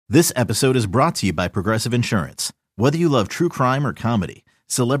This episode is brought to you by Progressive Insurance. Whether you love true crime or comedy,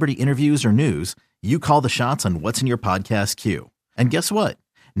 celebrity interviews or news, you call the shots on what's in your podcast queue. And guess what?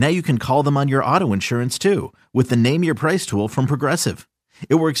 Now you can call them on your auto insurance too with the Name Your Price tool from Progressive.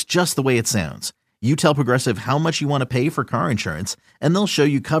 It works just the way it sounds. You tell Progressive how much you want to pay for car insurance, and they'll show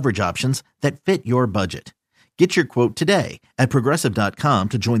you coverage options that fit your budget. Get your quote today at Progressive.com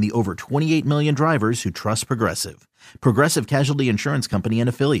to join the over 28 million drivers who trust Progressive. Progressive Casualty Insurance Company and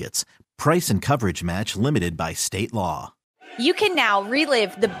Affiliates. Price and coverage match limited by state law. You can now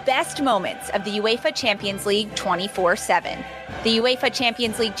relive the best moments of the UEFA Champions League 24/7. The UEFA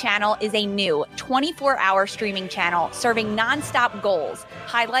Champions League channel is a new 24-hour streaming channel serving non-stop goals,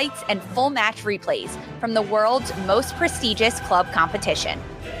 highlights, and full match replays from the world's most prestigious club competition.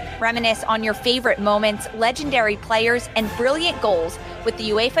 Reminisce on your favorite moments, legendary players, and brilliant goals with the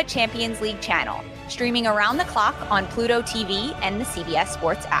UEFA Champions League channel, streaming around the clock on Pluto TV and the CBS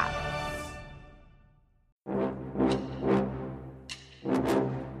Sports app.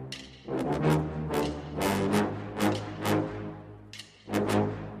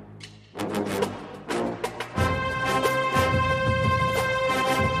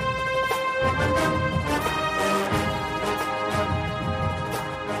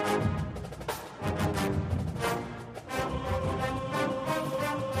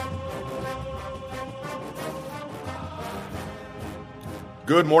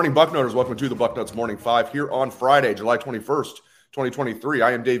 Good morning, Bucknoters. Welcome to the Bucknuts Morning Five here on Friday, July 21st, 2023.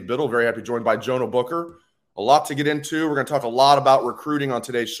 I am Dave Biddle, very happy to be joined by Jonah Booker. A lot to get into. We're going to talk a lot about recruiting on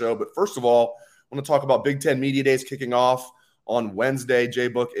today's show. But first of all, I want to talk about Big Ten Media Days kicking off on Wednesday.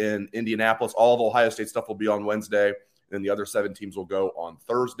 J-Book in Indianapolis. All of Ohio State stuff will be on Wednesday. And then the other 7 teams will go on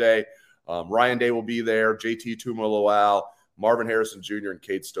Thursday. Ryan Day will be there, JT Tuimoloau, Marvin Harrison Jr., and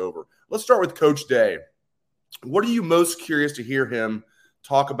Cade Stover. Let's start with Coach Day. What are you most curious to hear him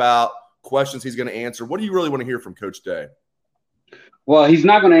talk about, questions he's going to answer? What do you really want to hear from Coach Day? Well, he's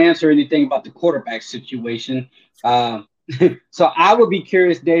not going to answer anything about the quarterback situation. So I would be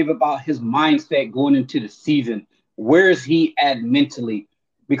curious, Dave, about his mindset going into the season. Where is he at mentally?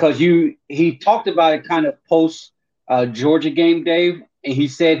 Because he talked about it kind of post Georgia game, Dave, and he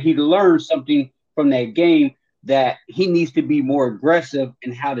said he learned something from that game that he needs to be more aggressive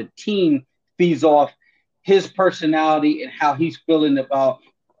in how the team feeds off his personality and how he's feeling about,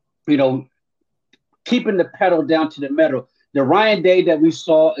 keeping the pedal down to the metal. The Ryan Day that we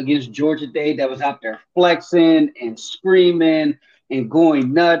saw against Georgia Day that was out there flexing and screaming and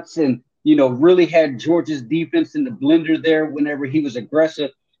going nuts and, really had Georgia's defense in the blender there whenever he was aggressive.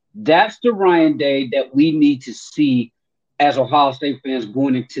 That's the Ryan Day that we need to see as Ohio State fans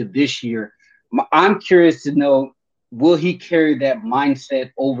going into this year. I'm curious to know, will he carry that mindset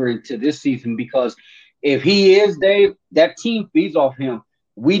over into this season? Because if he is, Dave, that team feeds off him.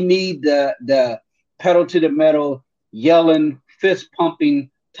 We need the pedal to the metal, yelling, fist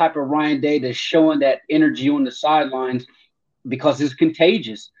pumping type of Ryan Day that's showing that energy on the sidelines because it's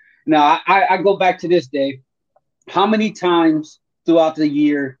contagious. Now, I go back to this, Dave. How many times throughout the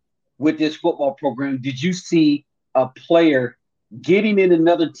year with this football program did you see a player getting in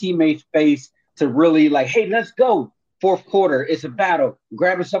another teammate's face to really like, hey, let's go? Fourth quarter, it's a battle,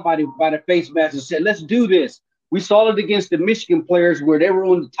 grabbing somebody by the face mask and said, let's do this. We saw it against the Michigan players where they were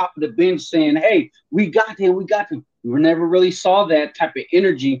on the top of the bench saying, hey, we got them. We never really saw that type of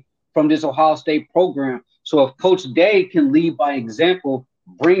energy from this Ohio State program. So if Coach Day can lead by example,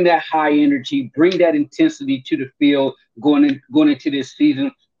 bring that high energy, bring that intensity to the field going into this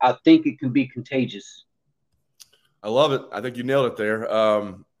season, I think it can be contagious. I love it. I think you nailed it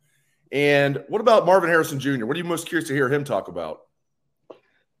there. And what about Marvin Harrison Jr.? What are you most curious to hear him talk about?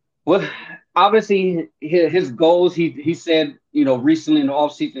 Well, obviously his goals, he said, recently in the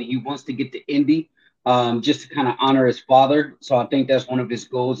offseason, he wants to get to Indy just to kind of honor his father. So I think that's one of his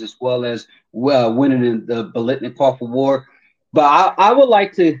goals, as well as winning the Biletnikoff Award. But I would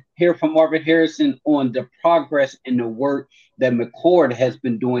like to hear from Marvin Harrison on the progress and the work that McCord has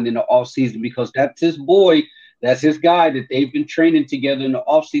been doing in the offseason, because that's his boy. That's his guy that they've been training together in the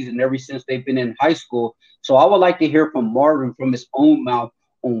offseason ever since they've been in high school. So I would like to hear from Marvin from his own mouth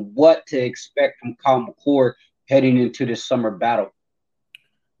on what to expect from Kyle McCord heading into this summer battle.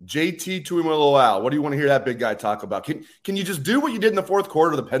 JT Tuimoloau, what do you want to hear that big guy talk about? Can you just do what you did in the fourth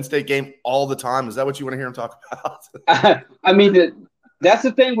quarter of the Penn State game all the time? Is that what you want to hear him talk about? I mean, that's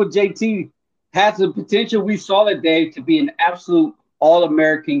the thing with JT. Has the potential, we saw it, Dave, to be an absolute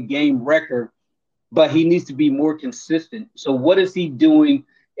All-American game record, but he needs to be more consistent. So what is he doing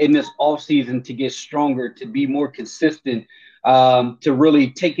in this offseason to get stronger, to be more consistent? to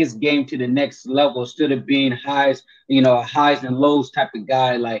really take his game to the next level instead of being highs and lows type of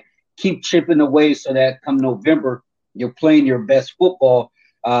guy. Like keep chipping away so that come November you're playing your best football.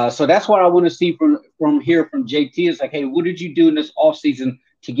 So that's what I want to see from here from JT is like, hey, what did you do in this offseason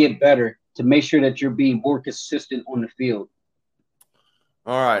to get better, to make sure that you're being more consistent on the field?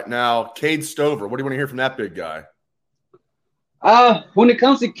 All right. Now, Cade Stover, what do you want to hear from that big guy? When it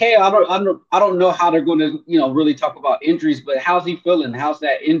comes to Cade, I don't know how they're going to, really talk about injuries, but how's he feeling? How's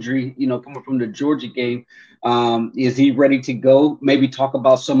that injury, coming from the Georgia game? Is he ready to go? Maybe talk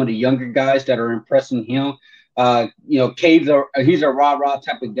about some of the younger guys that are impressing him. He's a rah-rah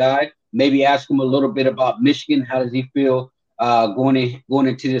type of guy. Maybe ask him a little bit about Michigan. How does he feel going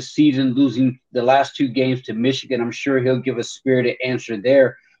into this season, losing the last 2 games to Michigan? I'm sure he'll give a spirited answer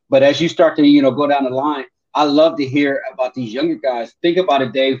there. But as you start to, go down the line, I love to hear about these younger guys. Think about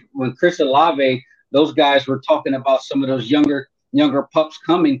it, Dave. When Chris Olave, those guys were talking about some of those younger pups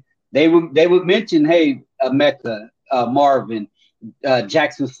coming, they would mention, hey, Mecca, Marvin,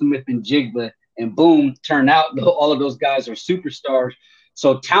 Jackson Smith and Jigba. And boom, turn out all of those guys are superstars.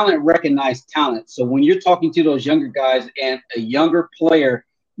 So talent recognizes talent. So when you're talking to those younger guys and a younger player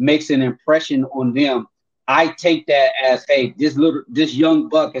makes an impression on them, I take that as, hey, this young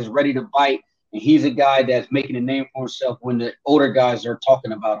buck is ready to bite, and he's a guy that's making a name for himself when the older guys are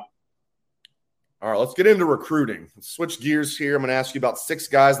talking about him. All right, let's get into recruiting. Let's switch gears here. I'm going to ask you about 6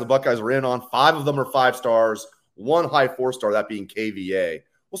 guys the Buckeyes are in on. 5 of them are 5 stars, 1 high 4-star, that being KVA.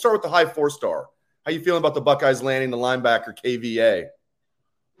 We'll start with the high 4-star. How you feeling about the Buckeyes landing the linebacker KVA?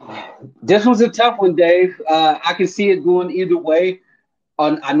 This one's a tough one, Dave. I can see it going either way.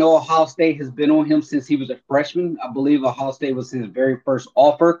 I know Ohio State has been on him since he was a freshman. I believe Ohio State was his very first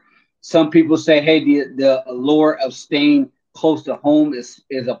offer. Some people say, hey, the allure of staying close to home is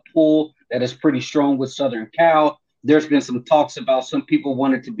a pull that is pretty strong with Southern Cal. There's been some talks about some people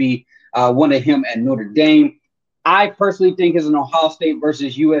wanted him at Notre Dame. I personally think it's an Ohio State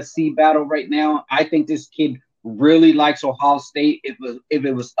versus USC battle right now. I think this kid really likes Ohio State. If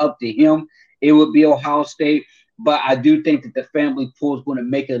it was up to him, it would be Ohio State. But I do think that the family pool is going to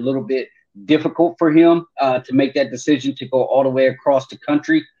make it a little bit difficult for him to make that decision to go all the way across the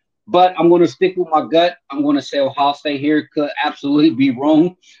country. But I'm going to stick with my gut. I'm going to say Ohio State here. Could absolutely be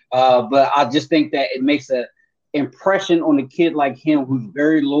wrong. But I just think that it makes an impression on a kid like him who's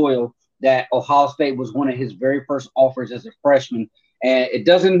very loyal, that Ohio State was one of his very first offers as a freshman. And it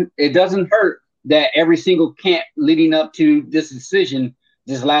doesn't hurt that every single camp leading up to this decision,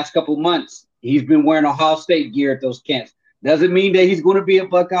 this last couple months, he's been wearing Ohio State gear at those camps. Doesn't mean that he's going to be a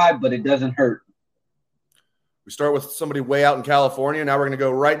Buckeye, but it doesn't hurt. We start with somebody way out in California. Now we're going to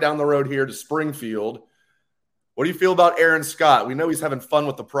go right down the road here to Springfield. What do you feel about Aaron Scott? We know he's having fun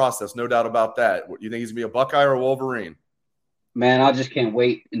with the process, no doubt about that. Do you think he's going to be a Buckeye or a Wolverine? Man, I just can't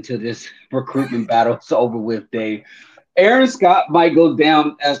wait until this recruitment battle is over with, Dave. Aaron Scott might go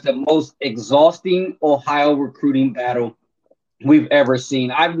down as the most exhausting Ohio recruiting battle we've ever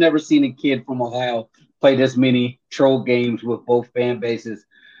seen. I've never seen a kid from Ohio play this many troll games with both fan bases.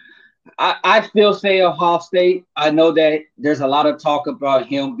 I still say Ohio State. I know that there's a lot of talk about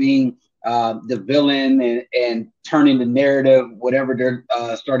him being the villain and turning the narrative, whatever they're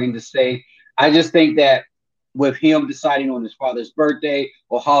starting to say. I just think that with him deciding on his father's birthday,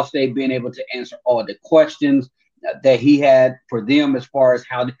 Ohio State being able to answer all the questions that he had for them as far as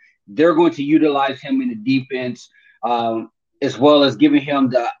how they're going to utilize him in the defense, as well as giving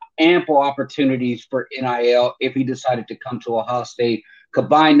him the ample opportunities for NIL if he decided to come to Ohio State.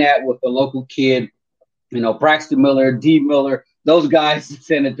 Combine that with the local kid, Braxton Miller, D. Miller, those guys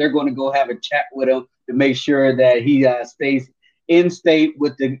saying that they're going to go have a chat with him to make sure that he stays in state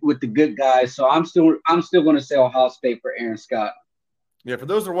with the good guys. So I'm still going to say Ohio State for Aaron Scott. Yeah, for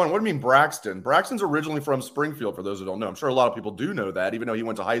those that are wondering, what do you mean Braxton? Braxton's originally from Springfield, for those who don't know. I'm sure a lot of people do know that, even though he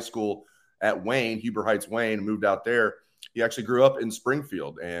went to high school at Wayne, Huber Heights Wayne, and moved out there. He actually grew up in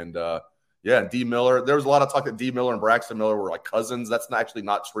Springfield. And, D. Miller. There was a lot of talk that D. Miller and Braxton Miller were like cousins. That's actually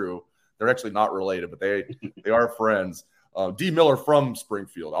not true. They're actually not related, but they are friends. D. Miller from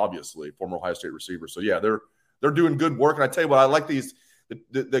Springfield, obviously, former Ohio State receiver. So, yeah, they're doing good work. And I tell you what, I like these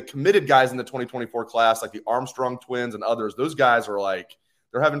the committed guys in the 2024 class, like the Armstrong twins and others. Those guys are like,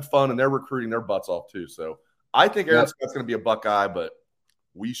 they're having fun and they're recruiting their butts off too. So I think Aaron Scott's going to be a Buckeye, but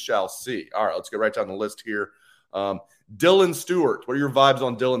we shall see. All right, let's get right down the list here. Dylan Stewart. What are your vibes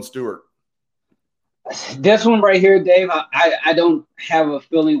on Dylan Stewart? This one right here, Dave, I don't have a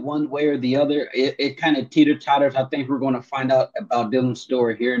feeling one way or the other. It kind of teeter-totters. I think we're going to find out about Dylan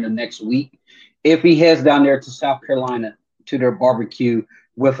Stewart here in the next week. If he heads down there to South Carolina to their barbecue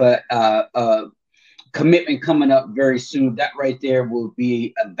with a commitment coming up very soon. That right there will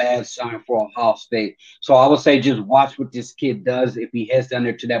be a bad sign for Ohio State. So I would say just watch what this kid does. If he heads down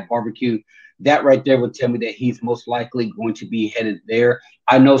there to that barbecue, that right there would tell me that he's most likely going to be headed there.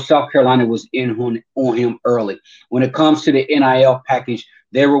 I know South Carolina was in on him early. When it comes to the NIL package,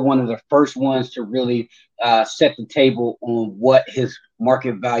 they were one of the first ones to really set the table on what his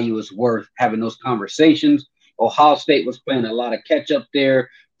market value is worth, having those conversations. Ohio State was playing a lot of catch up there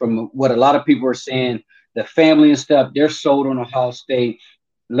from what a lot of people are saying. The family and stuff, they're sold on Ohio State.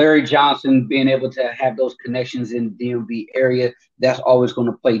 Larry Johnson being able to have those connections in the DMV area, that's always going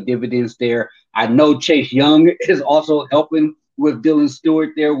to play dividends there. I know Chase Young is also helping with Dylan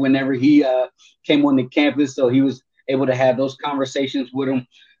Stewart there whenever he came on the campus, so he was able to have those conversations with him.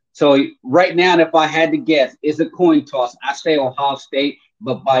 So right now, if I had to guess, it's a coin toss. I say Ohio State,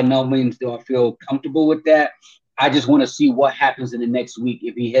 but by no means do I feel comfortable with that. I just want to see what happens in the next week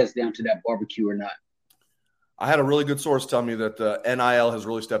if he heads down to that barbecue or not. I had a really good source tell me that the NIL has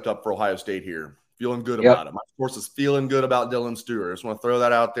really stepped up for Ohio State here. Feeling good about it. My source is feeling good about Dylan Stewart. I just want to throw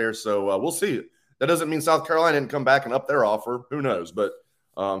that out there. So we'll see. That doesn't mean South Carolina didn't come back and up their offer. Who knows? But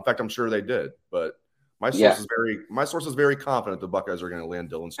in fact, I'm sure they did. But my source is very confident the Buckeyes are going to land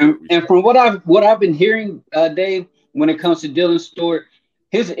Dylan Stewart. And from what I've been hearing, Dave, when it comes to Dylan Stewart,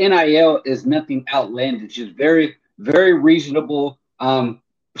 his NIL is nothing outlandish. It's very, very reasonable.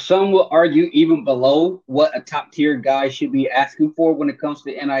 Some will argue even below what a top-tier guy should be asking for when it comes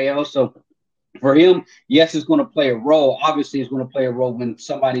to NIL. So for him, yes, it's going to play a role. Obviously, it's going to play a role when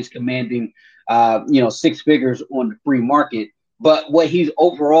somebody's commanding, six figures on the free market. But what he's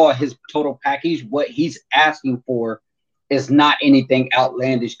overall, his total package, what he's asking for is not anything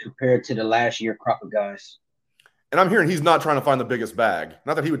outlandish compared to the last year crop of guys. And I'm hearing he's not trying to find the biggest bag.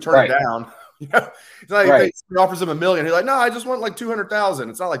 Not that he would turn it down. It's not like he offers him $1 million. He's like, no, I just want like 200,000.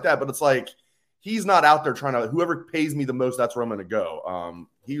 It's not like that, but it's like he's not out there trying to. Whoever pays me the most, that's where I'm going to go.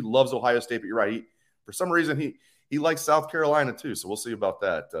 He loves Ohio State, but you're right. For some reason, he likes South Carolina too. So we'll see about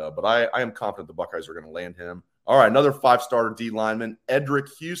that. But I am confident the Buckeyes are going to land him. All right, another 5-star D lineman, Edric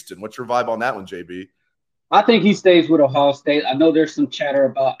Houston. What's your vibe on that one, JB? I think he stays with Ohio State. I know there's some chatter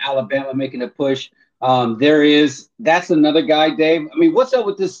about Alabama making a push. That's another guy, Dave. I mean, what's up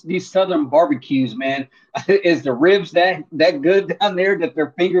with these Southern barbecues, man? Is the ribs that good down there that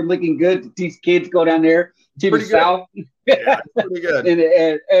they're finger licking good that these kids go down there to the South? Yeah, pretty good.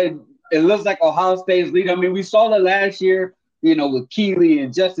 and it looks like Ohio State is leading. I mean, we saw it last year, with Keeley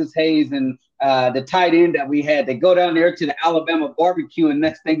and Justice Hayes and the tight end that we had. They go down there to the Alabama barbecue, and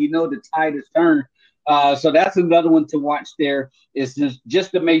next thing you know, the tide is turned. So that's another one to watch there, is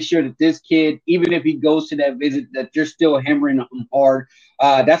just to make sure that this kid, even if he goes to that visit, that you're still hammering him hard.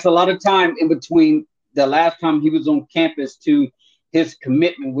 That's a lot of time in between the last time he was on campus to his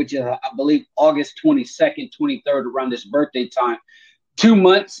commitment, which is, I believe, August 22nd, 23rd, around his birthday time. 2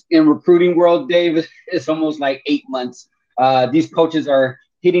 months in recruiting world, Dave, it's almost like 8 months. These coaches are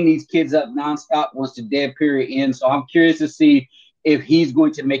hitting these kids up nonstop once the dead period ends. So I'm curious to see if he's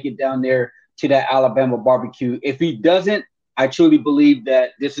going to make it down there to that Alabama barbecue. If he doesn't, I truly believe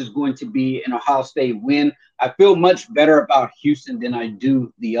that this is going to be an Ohio State win. I feel much better about Houston than I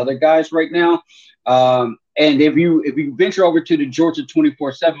do the other guys right now. And if you venture over to the Georgia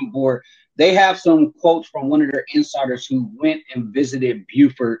 24/7 board, they have some quotes from one of their insiders who went and visited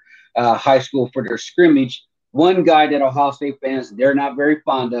Buford High School for their scrimmage. One guy that Ohio State fans, they're not very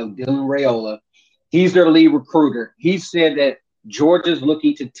fond of, Dylan Raiola, he's their lead recruiter. He said that Georgia's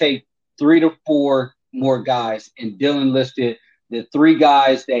looking to take 3 to 4 more guys, and Dylan listed the 3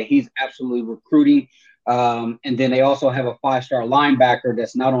 guys that he's absolutely recruiting. And then they also have a 5-star linebacker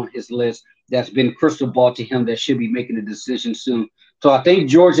that's not on his list that's been crystal ball to him that should be making a decision soon. So I think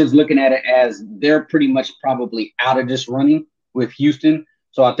Georgia's looking at it as they're pretty much probably out of this running with Houston.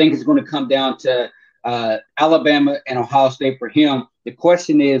 So I think it's going to come down to Alabama and Ohio State for him. The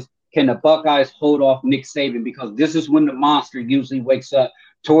question is, can the Buckeyes hold off Nick Saban? Because this is when the monster usually wakes up.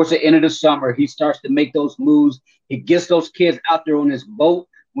 Towards the end of the summer, he starts to make those moves. He gets those kids out there on his boat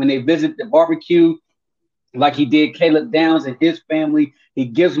when they visit the barbecue, like he did Caleb Downs and his family. He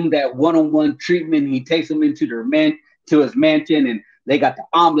gives them that one-on-one treatment. He takes them into his mansion, and they got the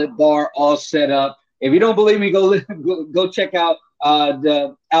omelet bar all set up. If you don't believe me, go check out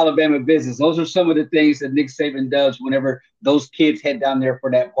the Alabama business. Those are some of the things that Nick Saban does whenever those kids head down there for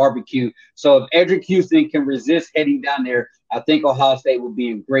that barbecue. So if Edric Houston can resist heading down there, I think Ohio State will be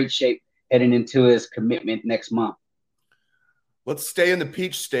in great shape heading into his commitment next month. Let's stay in the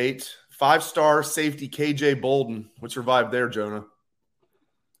Peach State. 5-star safety KJ Bolden. What's your vibe there, Jonah?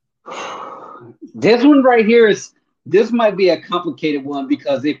 This one right here is this might be a complicated one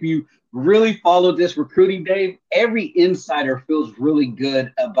because if you really follow this recruiting, Dave, every insider feels really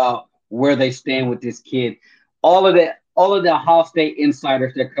good about where they stand with this kid. All of the Ohio State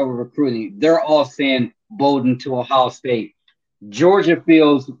insiders that cover recruiting, they're all saying Bowden to Ohio State. Georgia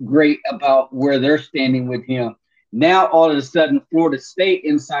feels great about where they're standing with him. Now, all of a sudden, Florida State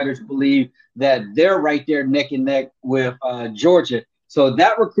insiders believe that they're right there neck and neck with Georgia. So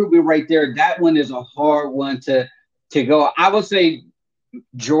that recruitment right there, that one is a hard one to go. I would say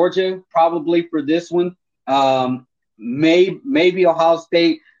Georgia probably for this one. Maybe Ohio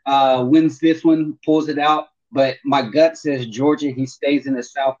State wins this one, pulls it out. But my gut says Georgia. He stays in the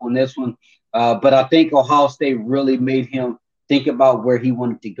South on this one. But I think Ohio State really made him think about where he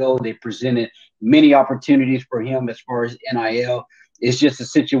wanted to go. They presented many opportunities for him as far as NIL. It's just a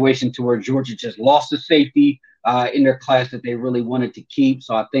situation to where Georgia just lost a safety in their class that they really wanted to keep.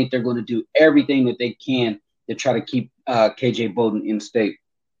 So I think they're going to do everything that they can to try to keep KJ Bowden in state.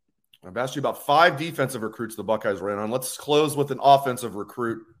 I've asked you about 5 defensive recruits the Buckeyes ran on. Let's close with an offensive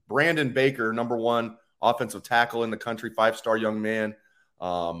recruit. Brandon Baker, number 1 offensive tackle in the country, 5-star young man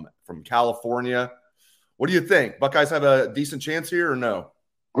from California. What do you think? Buckeyes have a decent chance here or no?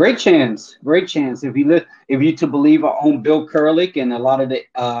 Great chance. If you to believe our own Bill Kurlick and a lot of the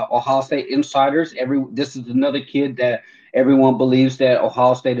Ohio State insiders, this is another kid that everyone believes that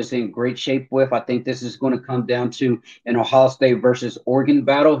Ohio State is in great shape with. I think this is going to come down to an Ohio State versus Oregon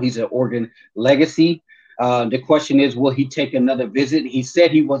battle. He's an Oregon legacy. The question is, will he take another visit? He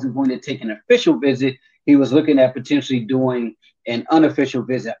said he wasn't going to take an official visit. He was looking at potentially doing an unofficial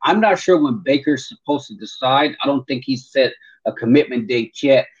visit. I'm not sure when Baker's supposed to decide. I don't think he's set a commitment date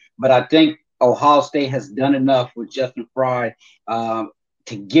yet, but I think Ohio State has done enough with Justin Fry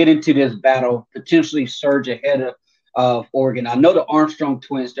to get into this battle, potentially surge ahead of Oregon. I know the Armstrong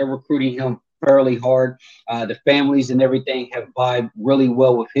twins, they're recruiting him fairly hard. The families and everything have vibed really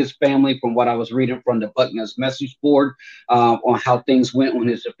well with his family from what I was reading from the Buckeyes message board on how things went on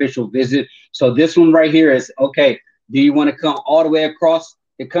his official visit. So this one right here is, okay, do you want to come all the way across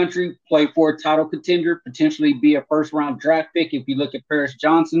the country, play for a title contender, potentially be a first-round draft pick if you look at Paris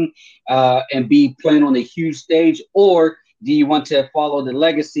Johnson and be playing on a huge stage? Or do you want to follow the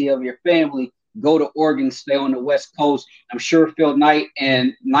legacy of your family, go to Oregon, stay on the West Coast? I'm sure Phil Knight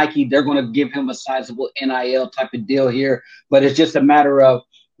and Nike, they're going to give him a sizable NIL type of deal here. But it's just a matter of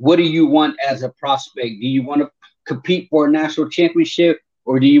what do you want as a prospect? Do you want to compete for a national championship?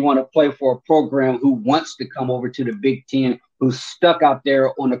 Or do you want to play for a program who wants to come over to the Big Ten, who's stuck out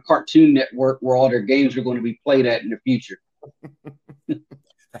there on the Cartoon Network where all their games are going to be played at in the future?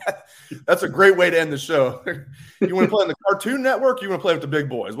 That's a great way to end the show. You want to play on the Cartoon Network? Or you want to play with the big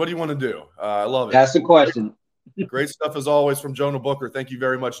boys? What do you want to do? I love it. That's the question. Great stuff as always from Jonah Booker. Thank you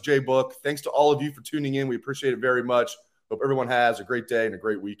very much, Jay Book. Thanks to all of you for tuning in. We appreciate it very much. Hope everyone has a great day and a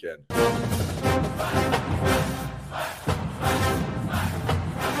great weekend.